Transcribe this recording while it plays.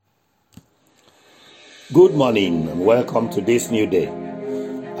Good morning and welcome to this new day.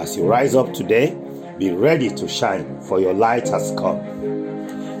 As you rise up today, be ready to shine, for your light has come.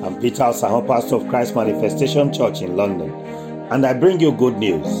 I'm Peter Osahon, pastor of Christ Manifestation Church in London, and I bring you good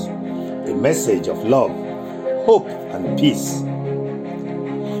news, a message of love, hope, and peace.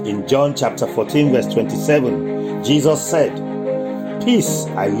 In John chapter 14, verse 27, Jesus said, "Peace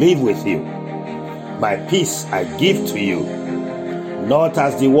I leave with you, my peace I give to you. Not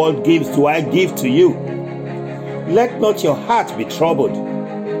as the world gives do I give to you. Let not your heart be troubled,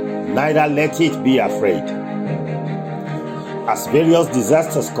 neither let it be afraid." As various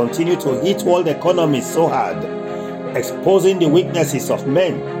disasters continue to hit world economies so hard, exposing the weaknesses of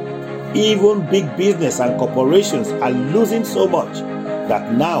men, even big business and corporations are losing so much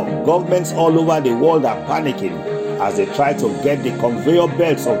that now governments all over the world are panicking as they try to get the conveyor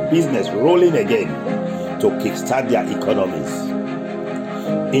belts of business rolling again to kickstart their economies.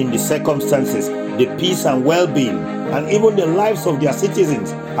 In the circumstances, the peace and well-being and even the lives of their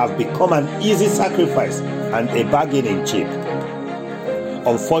citizens have become an easy sacrifice and a bargaining chip.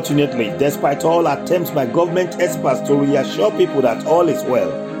 Unfortunately, despite all attempts by government experts to reassure people that all is well,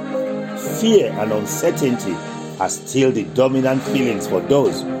 fear and uncertainty are still the dominant feelings for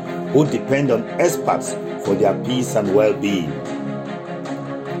those who depend on experts for their peace and well-being.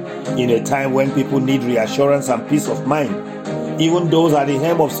 In a time when people need reassurance and peace of mind, even those at the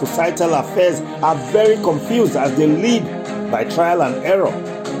helm of societal affairs are very confused as they lead by trial and error.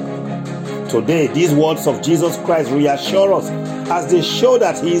 Today, these words of Jesus Christ reassure us as they show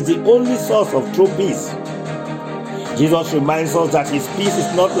that He is the only source of true peace. Jesus reminds us that His peace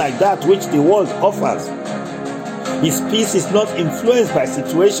is not like that which the world offers. His peace is not influenced by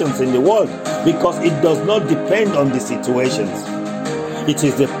situations in the world because it does not depend on the situations. It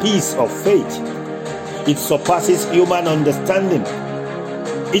is the peace of faith. It surpasses human understanding.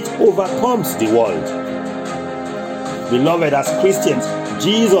 It overcomes the world. Beloved, as Christians,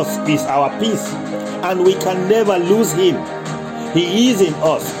 Jesus is our peace, and we can never lose Him. He is in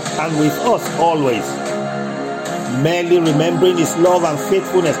us and with us always. Merely remembering His love and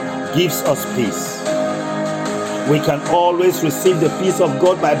faithfulness gives us peace. We can always receive the peace of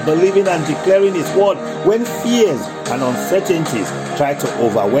God by believing and declaring His word when fears and uncertainties try to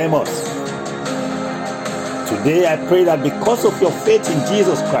overwhelm us. Today I pray that because of your faith in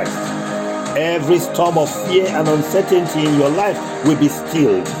Jesus Christ, every storm of fear and uncertainty in your life will be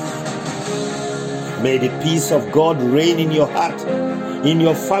stilled. May the peace of God reign in your heart, in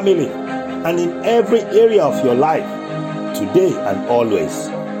your family, and in every area of your life, today and always,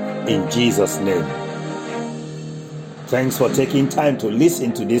 in Jesus' name. Thanks for taking time to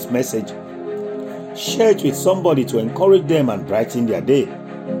listen to this message. Share it with somebody to encourage them and brighten their day.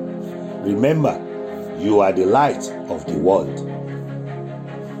 Remember, you are the light of the world.